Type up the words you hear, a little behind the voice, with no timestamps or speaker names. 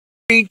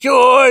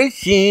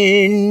Rejoicing,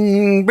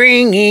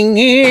 bringing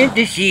in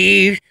the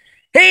sheaves.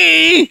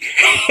 Hey,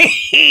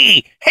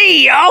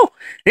 hey, y'all.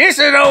 This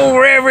is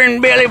old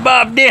Reverend Billy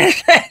Bob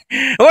Dennis.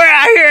 We're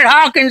out here at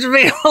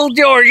Hawkinsville,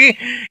 Georgia.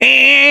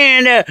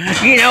 And,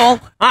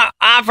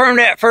 I'm from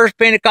that First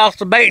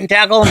Pentecostal Bait and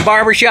Tackle and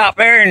Barbershop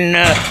there in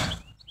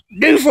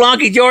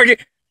Duflunky, Georgia.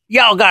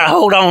 Y'all got to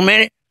hold on a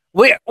minute.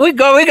 We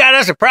got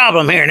us a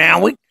problem here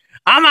now.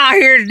 I'm out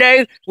here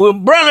today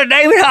with Brother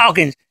David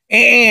Hawkins.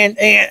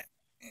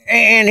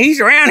 And he's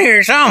around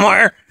here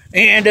somewhere.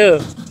 And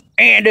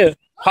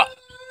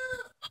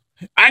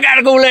I got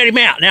to go let him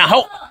out. Now,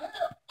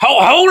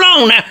 hold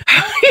on now.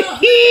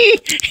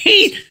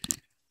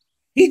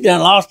 He's done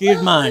lost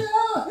his mind.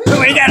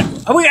 We got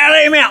to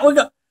let him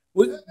out.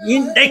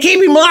 They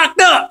keep him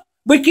locked up.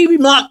 We keep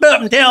him locked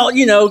up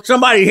until,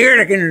 somebody here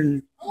that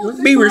can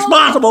be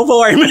responsible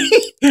for him.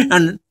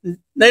 And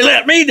they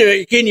let me do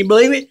it. Can you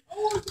believe it?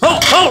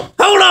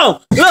 Hold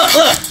on. Look.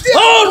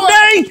 Oh,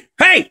 dang.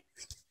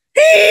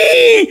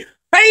 Hey,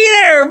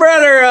 there,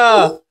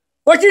 brother.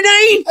 What's your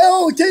name?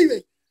 Oh,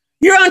 TV.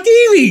 You're on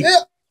TV.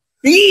 Yeah.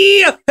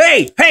 Yeah.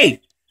 Hey.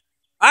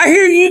 I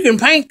hear you can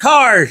paint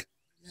cars.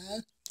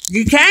 Yeah.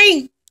 You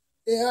can't?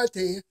 Yeah, I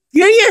tell you.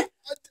 Yeah, yeah.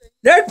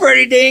 That's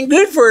pretty dang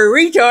good for a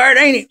retard,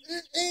 ain't it?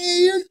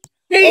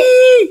 Hey,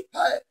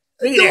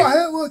 Look at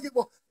that.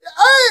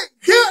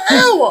 Hey,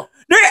 Elwa.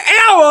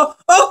 Elwa.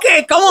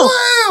 Okay, come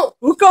on.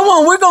 Well, come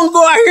on. We're going to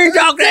go out here and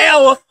talk to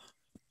Elwa.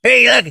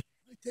 Hey, look.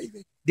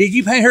 Did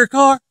you paint her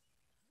car?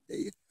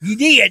 Yeah. You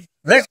did.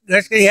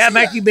 Let's see how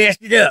much you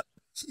messed it up.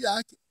 She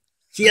like it.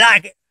 She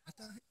like it.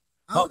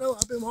 I don't know.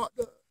 I've been locked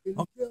up.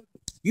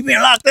 You been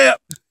locked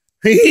up.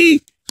 Hey,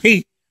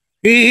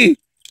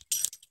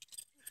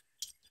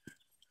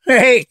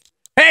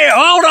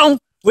 hold on.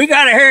 We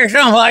got to hear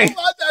somebody.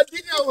 I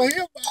did over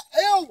here by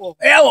Elwa.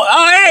 Elwa.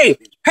 Oh,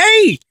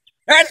 hey.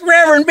 That's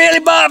Reverend Billy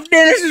Bob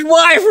Dennis's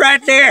wife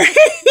right there.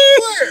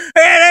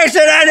 Yeah, they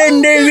said I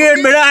didn't do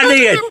good, but I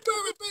did.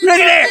 Look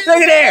at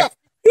there.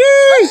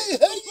 Hey,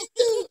 how you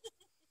doing?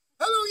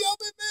 How long y'all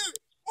been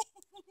married?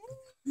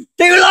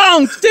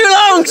 Too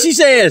long, she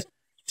says.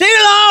 Too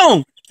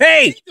long.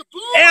 Hey,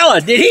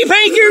 Ella, did he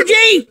paint your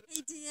Jeep?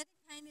 He did. He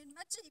painted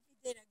my Jeep. He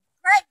did a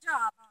great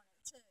job on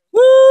it, too.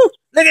 Woo!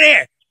 Look at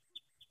there.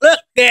 Look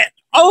at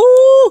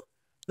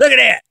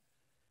that.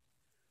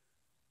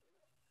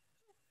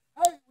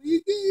 Hey, will you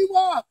get you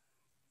off?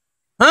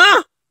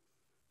 Huh?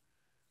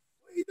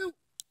 What you doing?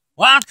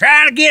 Well, I'm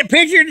trying to get a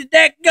picture of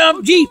that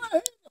gum Jeep.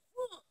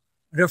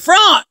 The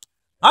front.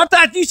 I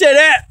thought you said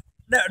that.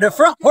 The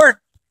front part.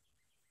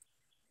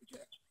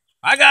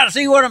 I got to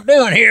see what I'm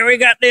doing here. We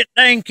got this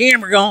dang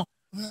camera going.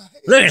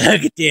 Look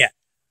at that.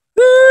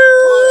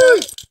 Woo!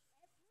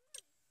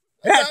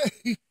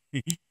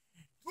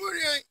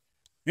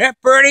 That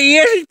pretty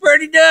is. It's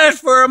pretty does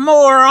for a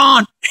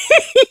moron.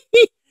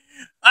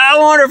 I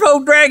wonder if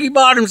old Draggy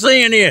Bottom's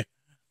seeing this.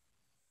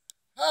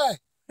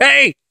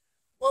 Hey.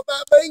 What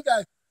about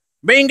Bingo?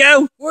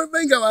 Bingo? Where's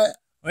Bingo at?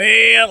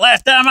 Well,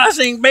 last time I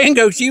seen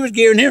Bingo, she was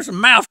giving him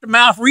some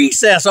mouth-to-mouth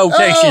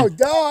resuscitation. Oh,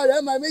 God,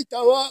 that made me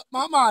throw up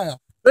my mouth.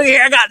 Look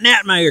here, I got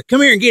Nat here.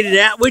 Come here and get it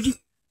out, would you?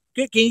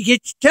 Can you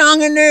get your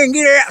tongue in there and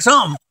get it out?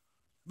 Something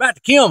about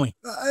to kill me.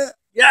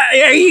 Yeah,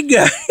 there you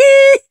go.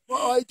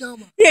 What are you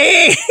talking about?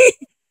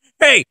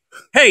 Hey.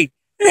 Hey.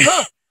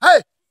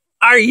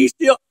 Are you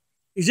still?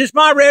 Is this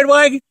my red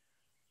wagon?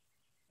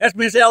 That's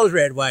Miss Ella's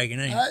red wagon,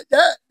 ain't it?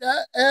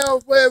 That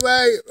L red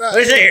wagon. Right.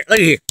 Look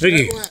here.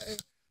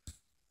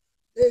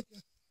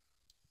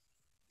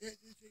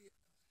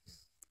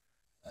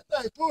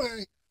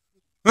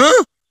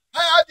 Huh? Hey,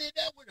 I did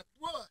that with a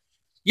brush.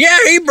 Yeah,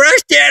 he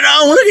brushed that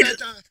on. Look at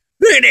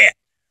that.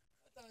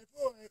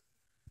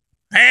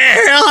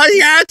 Hell,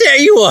 I'll tell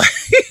you what.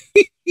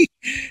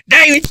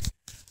 David,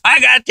 I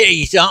got to tell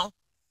you something.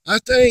 I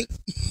think.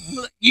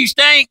 You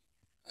stink.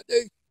 I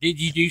do. Did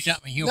you do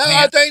something in your pants?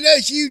 I think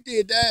that's you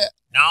did that.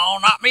 No,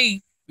 not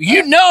me.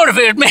 You know if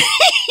it was me.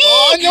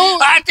 Oh, I know.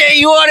 I tell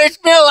you what, it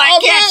smells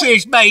like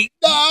catfish bait.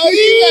 No,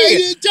 you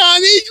ate a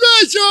Chinese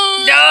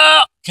restaurant.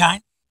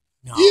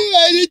 No. You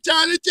ate a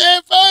Chinese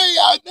cafe.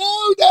 I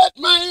know that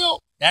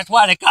smell. That's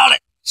why they call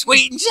it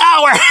sweet and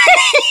sour.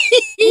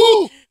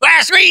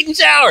 Why sweet and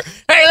sour?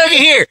 Hey, look at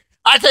here.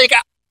 I think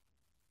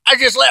I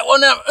just let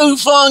one of them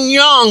Oofung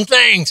Young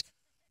things.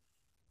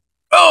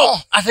 Oh,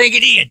 I think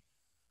it did.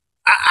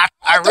 I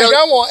think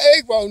I want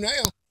egg roll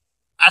now.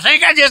 I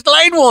think I just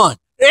laid one.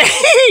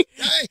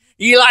 Hey.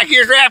 You like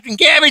yours wrapped in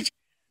cabbage?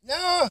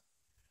 No,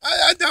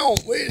 I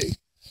don't really.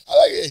 I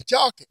like it in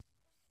chocolate.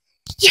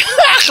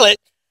 Chocolate?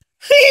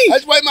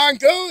 That's the way mine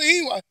goes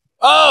anyway.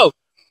 Oh,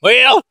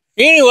 well,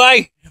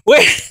 anyway, what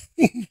are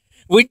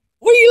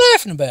you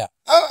laughing about?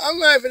 I'm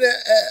laughing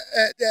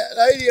at that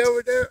lady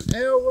over there,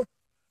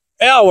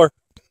 Elwer.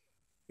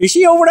 Is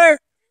she over there?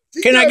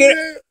 Can I get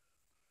it?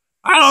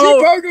 I don't know.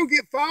 She probably gonna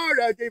get fired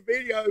out this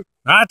video.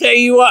 I'll tell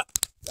you what.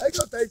 They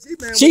gonna think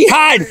she's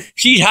hiding.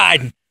 She's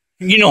hiding.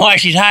 You know why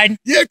she's hiding?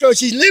 Yeah, because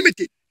she's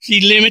limited.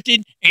 She's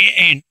limited,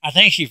 and I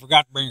think she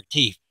forgot to bring her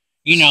teeth.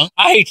 You know,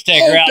 I hate to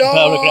take her out in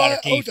public without her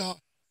teeth.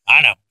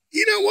 I know.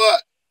 You know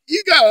what?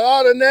 You got a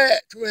lot of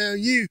gnats around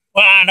you.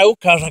 Well, I know,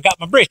 because I got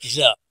my britches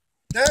up.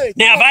 Dang,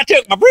 Now, if I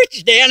took my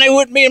britches down, they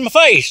wouldn't be in my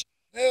face.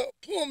 now,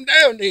 pull them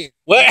down then.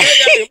 Well,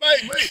 They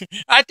gotta make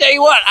me. I tell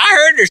you what, I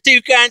heard there's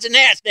two kinds of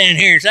gnats down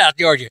here in South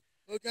Georgia.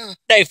 Okay.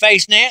 There's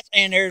face gnats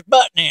and there's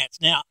butt gnats.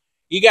 Now,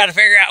 you got to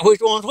figure out which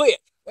one's which.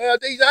 Well,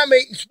 these I'm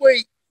eating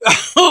sweet.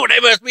 Oh, they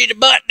must be the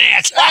butt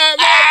gnats.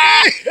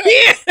 Yeah.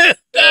 Yeah.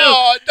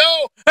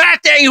 No. I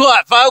tell you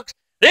what, folks,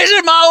 this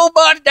is my old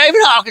buddy David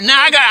Hawkins.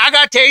 Now, I got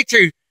to tell you the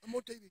truth. I'm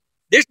on TV.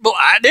 This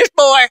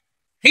boy,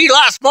 he's a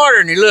lot smarter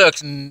than he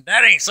looks, and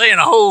that ain't saying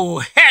a whole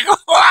heck of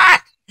a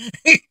lot.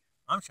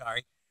 I'm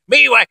sorry. But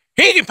anyway,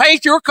 he can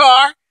paint your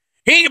car.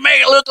 He can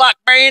make it look like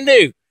brand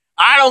new.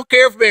 I don't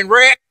care if it's been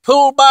wrecked,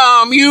 pulled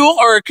by a mule,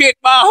 or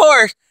kicked by a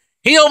horse.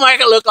 He'll make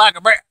it look like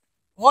a brand.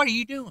 What are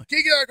you doing?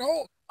 Kick it out the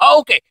hole.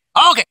 Okay.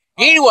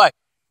 Anyway,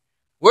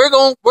 we're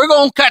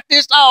gonna cut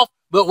this off,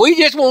 but we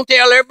just want to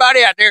tell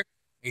everybody out there,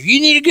 if you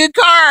need a good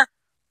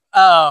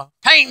car,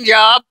 painting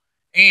job,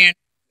 and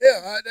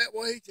Yeah, that's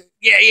what he said.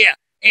 yeah,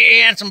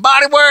 and some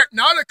body work.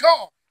 Not a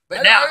car.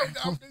 But now, I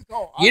don't do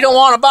car. you don't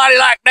want a body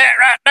like that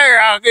right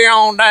there. I'll get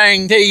on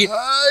dang to you.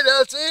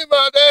 That's it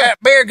about that. That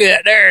bear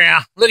gut there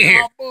now. Look at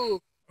here. My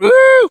bull.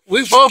 Woo,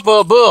 we both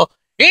a bull.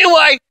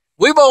 Anyway,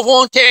 we both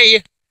want to tell you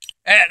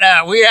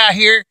that we out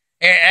here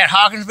at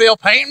Hawkinsville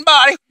painting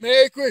body.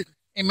 Merry Christmas.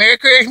 And Merry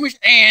Christmas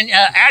and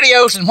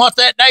adios. And what's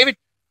that, David?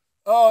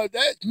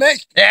 That's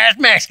Mexican. That's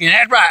Mexican.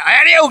 That's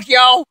right. Adios,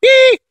 y'all.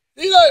 See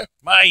you later.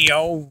 Bye,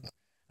 yo.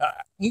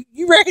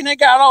 You reckon they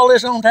got all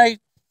this on tape?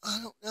 I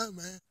don't know,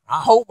 man. I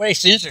hope they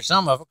censor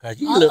some of it,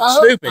 because you look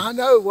stupid. I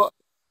know.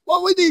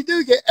 What we need to do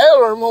is get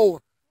Eller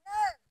more.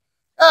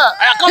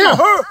 Come on.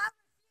 Her.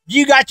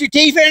 You got your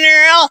teeth in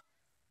there, Al?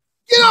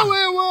 Get over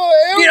here, boy.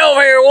 Get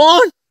over here,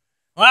 one.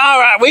 Well, all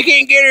right, we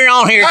can't get her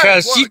on here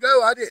because she.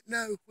 Ago, I didn't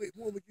know which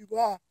one was your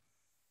wife.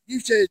 You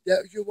said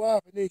that was your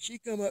wife, and then she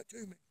come up to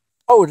me.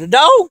 Oh, the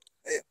dog?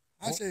 Yeah.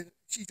 I said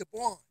she's a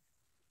blonde.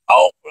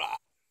 Oh, that's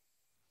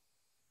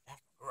my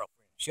girlfriend.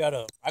 Shut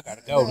up. I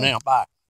gotta go now. Bye.